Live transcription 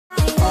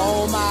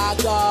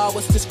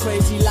what's this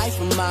crazy life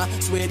of mine?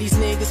 Swear these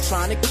niggas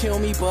trying to kill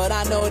me, but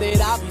I know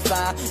that I'll be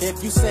fine.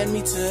 If you send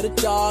me to the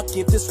dark,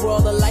 give this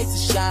world a light to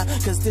shine,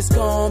 cause there's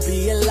gonna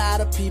be a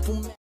lot of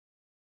people.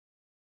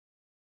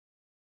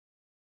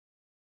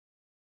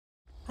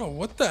 Bro,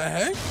 what the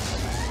heck?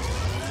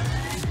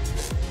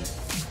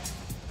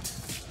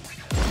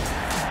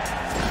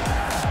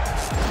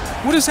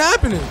 What is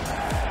happening?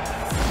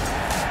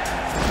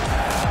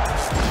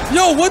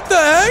 Yo, what the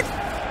heck?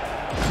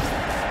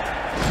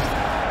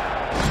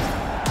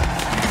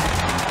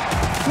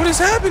 What is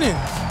happening?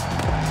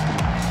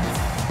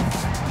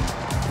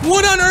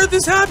 What on earth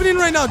is happening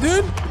right now,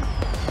 dude?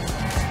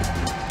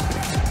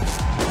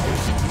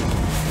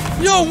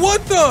 Yo,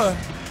 what the?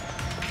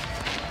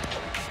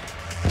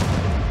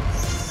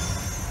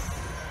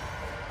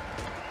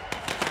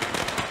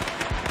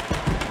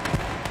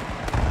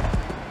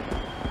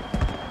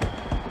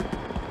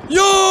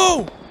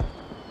 Yo!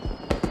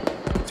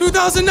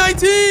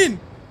 2019!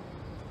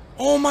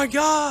 Oh my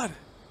god!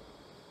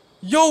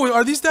 Yo,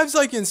 are these devs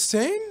like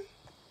insane?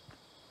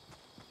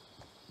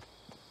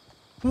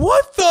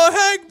 What the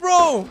heck,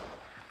 bro?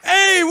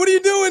 Hey, what are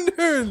you doing,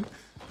 dude?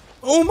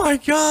 Oh my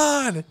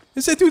god!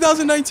 It said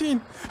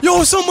 2019.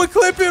 Yo, someone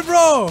clip it,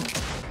 bro!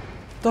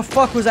 The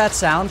fuck was that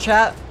sound,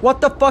 chat? What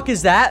the fuck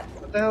is that?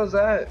 What the hell is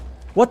that?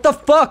 What the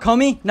fuck,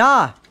 homie?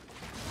 Nah.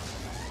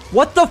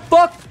 What the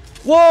fuck?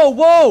 Whoa,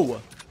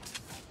 whoa!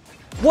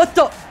 What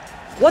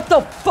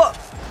the fuck?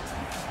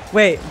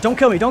 Wait, don't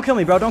kill me,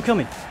 bro, don't kill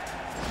me.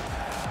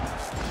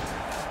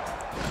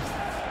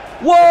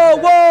 Whoa,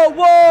 whoa,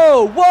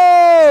 whoa,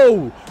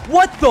 whoa!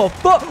 What the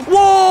fuck?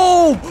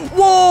 Whoa,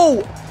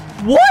 whoa!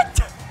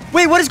 What?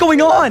 Wait, what is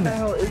going on? What the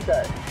hell is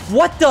that?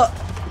 What the?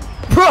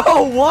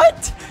 Bro,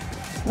 what?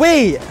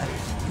 Wait,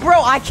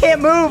 bro, I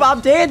can't move,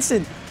 I'm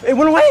dancing. It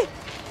went away?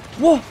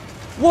 Whoa,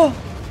 whoa,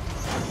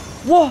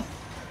 whoa,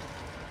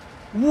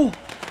 whoa.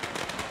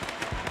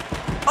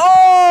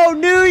 Oh,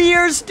 New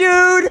Year's,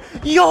 dude!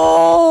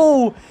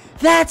 Yo!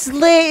 That's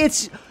lit!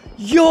 It's...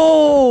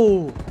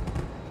 Yo!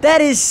 That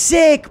is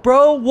sick,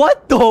 bro!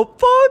 What the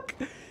fuck?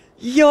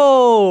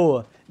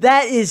 Yo!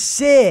 That is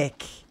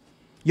sick!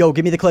 Yo,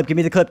 give me the clip,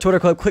 Twitter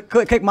clip,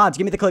 quick, mods,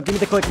 give me the clip, give me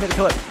the clip,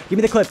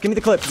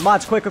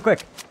 mods, quick.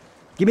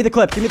 Give me the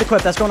clip,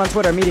 that's going on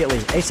Twitter immediately.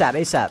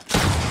 ASAP.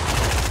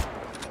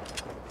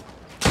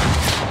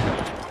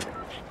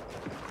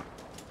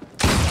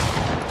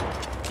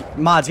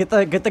 Mods, get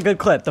the good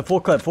clip, the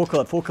full clip,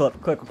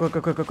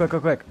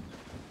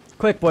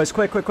 quick, boys,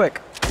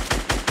 quick.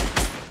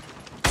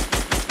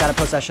 Gotta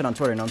post that shit on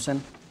Twitter, you know what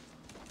I'm saying?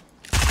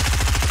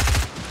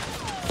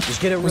 Just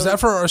get it. Was that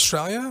for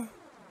Australia?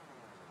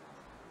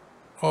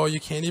 Oh, you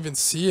can't even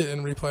see it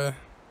in replay.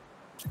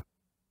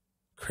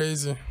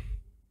 Crazy.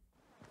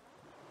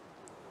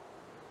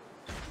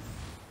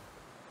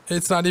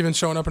 It's not even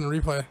showing up in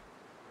replay.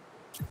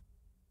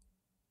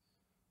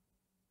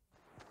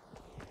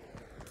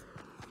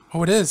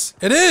 Oh, it is.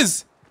 It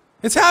is!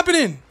 It's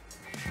happening!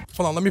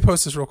 Hold on, let me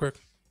post this real quick.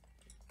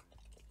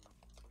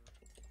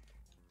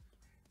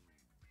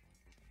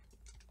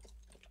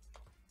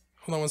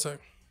 Hold on one sec.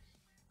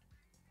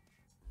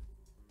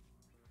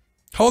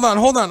 Hold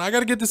on. I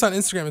gotta get this on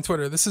Instagram and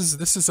Twitter. This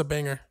is a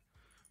banger.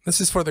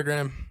 This is for the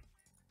gram.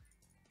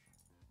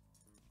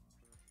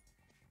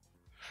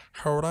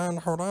 Hold on.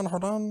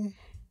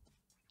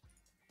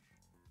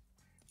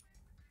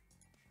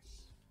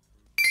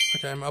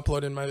 Okay, I'm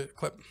uploading my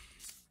clip.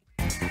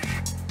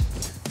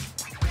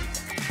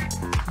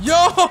 Yo,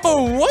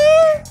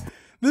 what?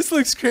 This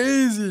looks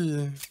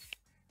crazy.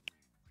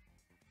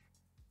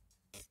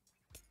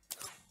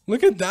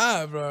 Look at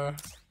that, bro.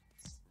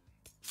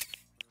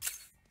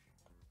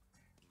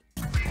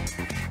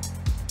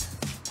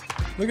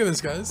 Look at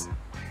this, guys.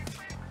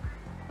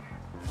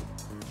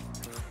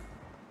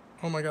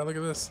 Oh my god, look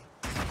at this.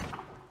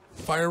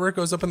 Firework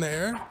goes up in the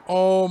air.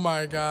 Oh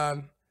my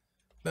god.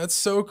 That's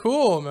so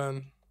cool,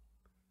 man.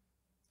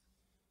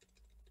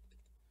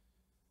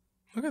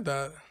 Look at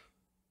that.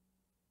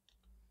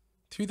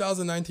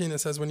 2019, it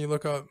says when you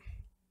look up.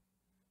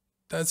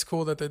 That's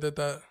cool that they did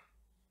that.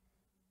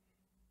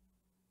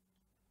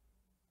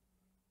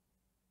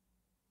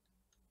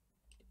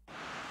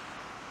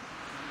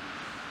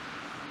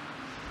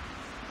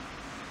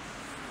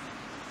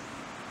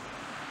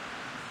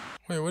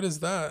 Wait, what is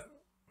that?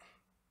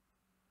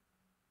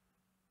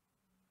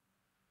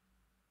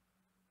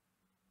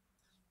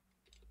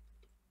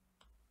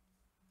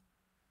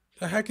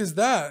 The heck is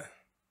that?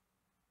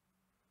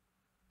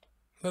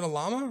 Is that a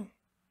llama?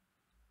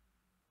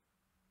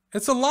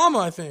 It's a llama,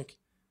 I think.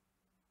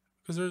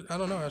 Cause there, I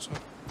don't know actually.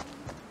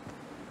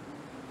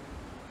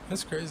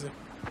 That's crazy.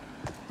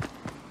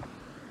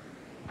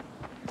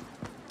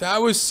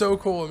 That was so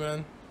cool,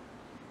 man.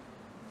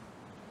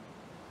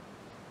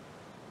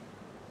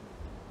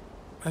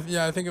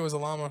 Yeah, I think it was a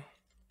llama.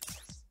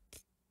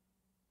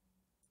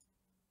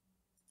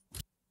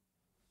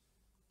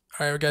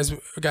 All right, guys,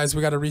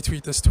 we gotta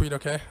retweet this tweet,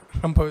 okay?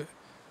 Hold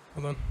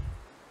on.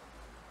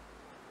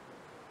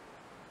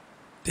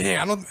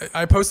 Dang,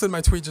 I posted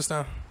my tweet just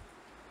now.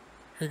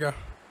 Here you go.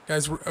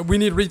 Guys, we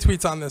need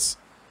retweets on this.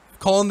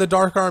 Call in the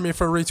Dark Army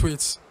for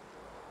retweets.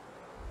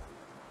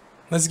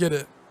 Let's get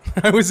it.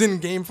 I was in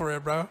game for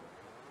it, bro.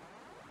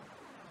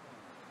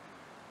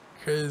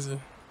 Crazy.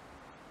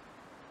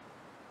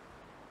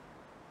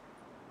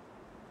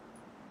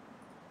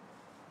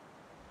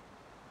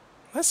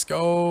 Let's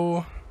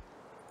go.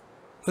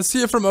 Let's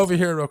see it from over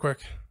here real quick.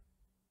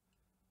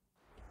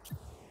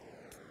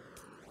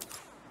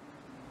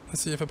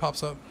 Let's see if it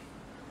pops up.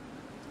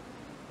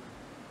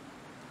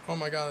 Oh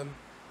my god.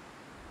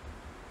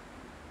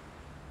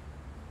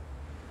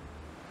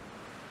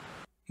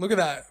 Look at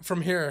that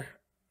from here.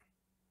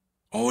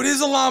 Oh, it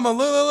is a llama.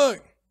 Look, look,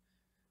 look.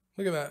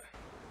 Look at that.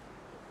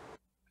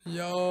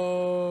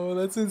 Yo,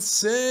 that's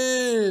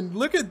insane.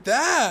 Look at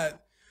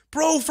that.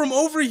 Bro, from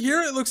over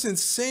here, it looks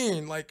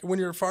insane. Like when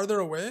you're farther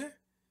away.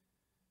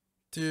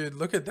 Dude,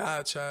 look at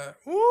that, chat.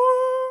 Woo.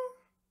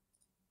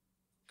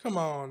 Come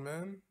on,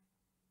 man.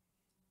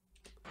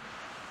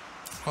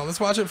 Oh, let's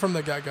watch it from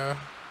the get-go.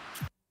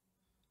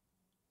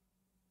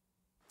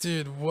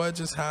 Dude, what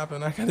just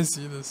happened? I gotta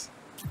see this.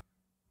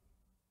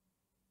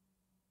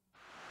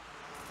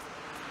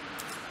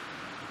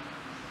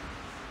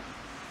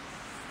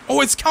 Oh,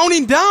 it's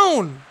counting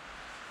down!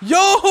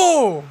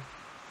 Yo!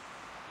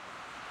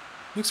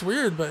 Looks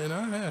weird, but you know,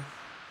 yeah.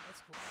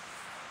 That's cool.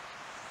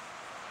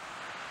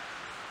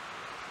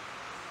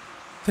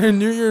 Their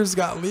New Year's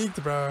got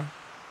leaked, bro.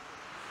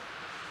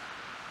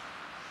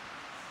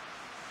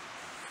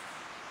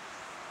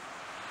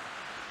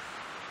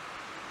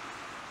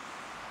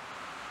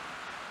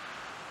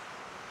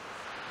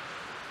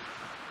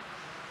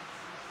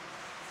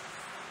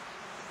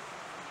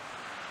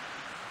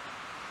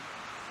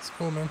 It's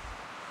cool, man.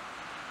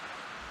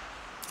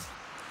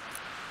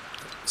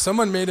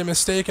 Someone made a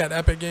mistake at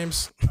Epic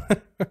Games.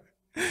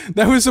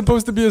 That was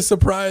supposed to be a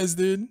surprise,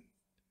 dude.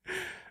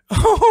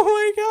 Oh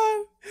my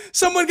god.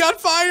 Someone got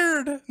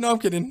fired. No, I'm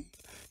kidding.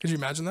 Could you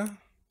imagine that?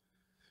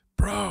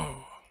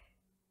 Bro.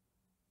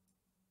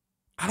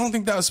 I don't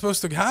think that was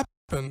supposed to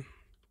happen.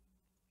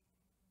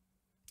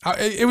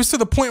 It was to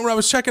the point where I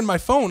was checking my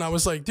phone. I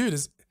was like, dude,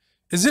 is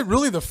it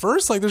really the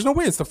first? Like, there's no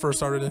way it's the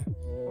first already.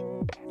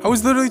 I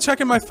was literally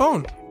checking my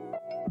phone.